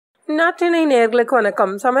நாட்டினை நேயர்களுக்கு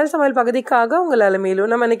வணக்கம். சமையல் பகுதிக்காக உங்கள் அலமையிலும்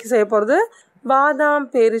நம்ம இன்றைக்கி செய்ய போகிறது பாதாம்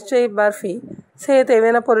பேரிச்சை பர்ஃபி. செய்ய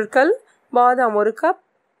தேவையான பொருட்கள்: பாதாம் 1 கப்,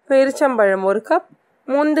 பேரிச்சம்பழம் 1 கப்,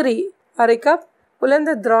 முந்திரி 1/2 கப்,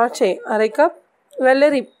 உலர்ந்த திராட்சை 1/2 கப்,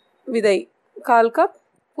 வெள்ளரி விதை 1/4 கப்,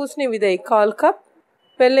 பூசணி விதை 1/4 கப்,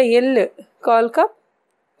 வெள்ளை எள்ளு 1/4 கப்,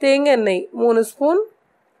 தேங்காய் எண்ணெய் 3 ஸ்பூன்,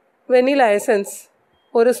 வெனிலா எசன்ஸ்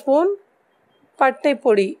 1 ஸ்பூன், பட்டை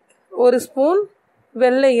பொடி 1 ஸ்பூன்,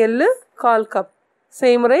 வெள்ளை எள்ளு 1/4 கப்.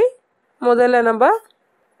 செய்முறை: முதல்ல நம்ம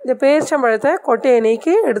இந்த பேரிச்சம்பழத்தை கொட்டையை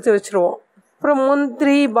நீக்கி எடுத்து வச்சுருவோம். அப்புறம்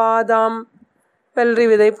முந்திரி, பாதாம், வெள்ளரி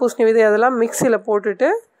விதை, பூசணி விதை அதெல்லாம் மிக்சியில் போட்டுட்டு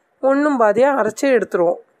ஒன்றும் பாதியாக அரைச்சி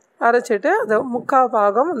எடுத்துருவோம். அரைச்சிட்டு அதை 3/4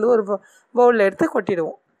 பாகம் வந்து ஒரு பவுலில் எடுத்து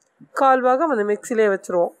கொட்டிடுவோம். 1/4 பாகம் அந்த மிக்சிலே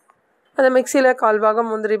வச்சுருவோம். அந்த மிக்சியில் 1/4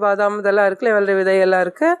 பாகம் முந்திரி, பாதாம் இதெல்லாம் இருக்குல்ல, வெள்ளரி விதை எல்லாம்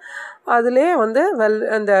இருக்குது. அதிலே வந்து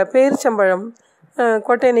அந்த பேரிச்சம்பழம்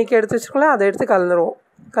கொட்டையை நீக்கி எடுத்து வச்சுக்கலாம், அதை எடுத்து கலந்துருவோம்.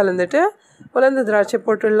 கலந்துட்டு உலர்ந்த திராட்சை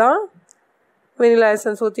போட்டுடலாம், வெனிலா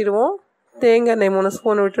எசன்ஸ் ஊற்றிடுவோம், தேங்காய் எண்ணெய் 3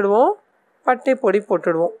 ஸ்பூன் விட்டுடுவோம், பட்டை பொடி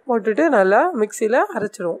போட்டுடுவோம். போட்டுட்டு நல்லா மிக்சியில்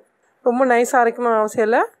அரைச்சிடுவோம். ரொம்ப நைஸாக அரைக்கணும் அவசியம்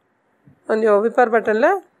இல்லை. கொஞ்சம் விப்பர் பட்டனில்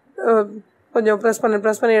கொஞ்சம் ப்ரெஸ்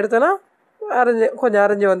பண்ணி எடுத்தோன்னா கொஞ்சம்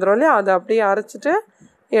அரைஞ்சி வந்துடும் இல்லையா, அதை அப்படியே அரைச்சிட்டு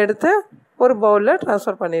எடுத்து ஒரு பவுலில்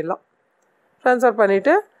ட்ரான்ஸ்ஃபர் பண்ணிடலாம். ட்ரான்ஸ்ஃபர்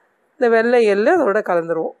பண்ணிவிட்டு இந்த வெள்ளை எள்ளு அதோட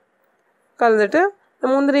கலந்துருவோம். கலந்துட்டு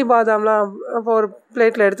முந்திரி, பாதாம்லாம் இப்போ ஒரு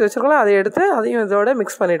பிளேட்டில் எடுத்து வச்சுருக்கோம், அதை எடுத்து அதையும் இதோட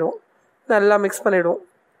மிக்ஸ் பண்ணிவிடுவோம். நல்லா மிக்ஸ் பண்ணிவிடுவோம்.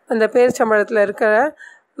 அந்த பேரிச்சம்பழத்தில் இருக்கிற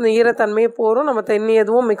இந்த ஈரத்தன்மையே போகும், நம்ம தண்ணி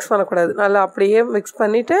எதுவும் மிக்ஸ் பண்ணக்கூடாது. நல்லா அப்படியே மிக்ஸ்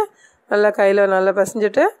பண்ணிவிட்டு நல்லா கையில் நல்லா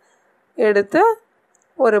பிசைஞ்சிட்டு எடுத்து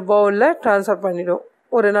ஒரு பவுலில் ட்ரான்ஸ்ஃபர் பண்ணிவிடுவோம்.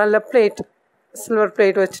 ஒரு நல்ல பிளேட், சில்வர்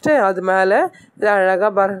பிளேட் வச்சுட்டு அது மேலே இது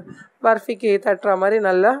அழகாக பர்ஃபிக்கு தட்டுற மாதிரி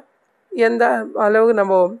நல்லா எந்த அளவுக்கு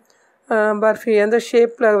நம்ம பர்ஃபி எந்த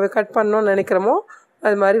ஷேப்பில் கட் பண்ணணும்னு நினைக்கிறோமோ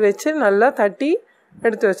அது மாதிரி வச்சு நல்லா தட்டி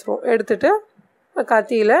எடுத்து வச்சுருவோம். எடுத்துகிட்டு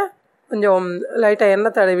கத்தியில் கொஞ்சம் லைட்டாக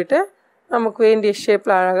எண்ணெய் தடவிட்டு நமக்கு வேண்டிய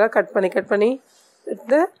ஷேப்பில் அழகாக கட் பண்ணி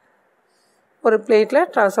எடுத்து ஒரு பிளேட்டில்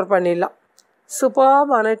ட்ரான்ஸ்ஃபர் பண்ணிடலாம்.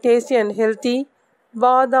 சூப்பர்பான டேஸ்டி அண்ட் ஹெல்த்தி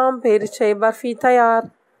பாதாம் பேரிச்சை பர்ஃபி தயார்.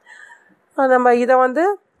 நம்ம இதை வந்து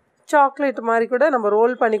சாக்லேட் மாதிரி கூட நம்ம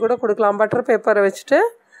ரோல் பண்ணி கூட கொடுக்கலாம். பட்டர் பேப்பரை வச்சுட்டு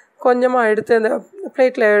கொஞ்சமாக எடுத்து அந்த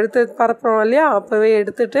பிளேட்டில் எடுத்து பரப்புறோம் இல்லையா, அப்போவே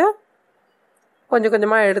எடுத்துட்டு கொஞ்சம்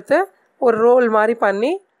கொஞ்சமாக எடுத்து ஒரு ரோல் மாதிரி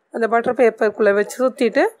பண்ணி அந்த பட்டர் பேப்பருக்குள்ளே வச்சு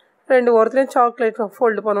சுற்றிட்டு 2 ஓரத்துலேயும் சாக்லேட்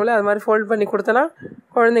ஃபோல்டு பண்ணுவோம்ல, அது மாதிரி ஃபோல்டு பண்ணி கொடுத்தோன்னா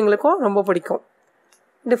குழந்தைங்களுக்கும் ரொம்ப பிடிக்கும்.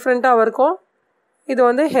 டிஃப்ரெண்ட்டாகவும் இருக்கும். இது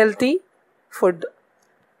வந்து ஹெல்த்தி ஃபுட்.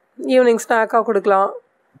 ஈவினிங் ஸ்நாக்காக கொடுக்கலாம்,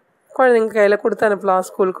 குழந்தைங்க கையில் கொடுத்து அனுப்பலாம்,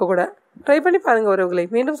 ஸ்கூலுக்கு கூட. ட்ரை பண்ணி பாருங்கள் உறவுகளை.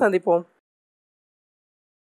 மீண்டும் சந்திப்போம்.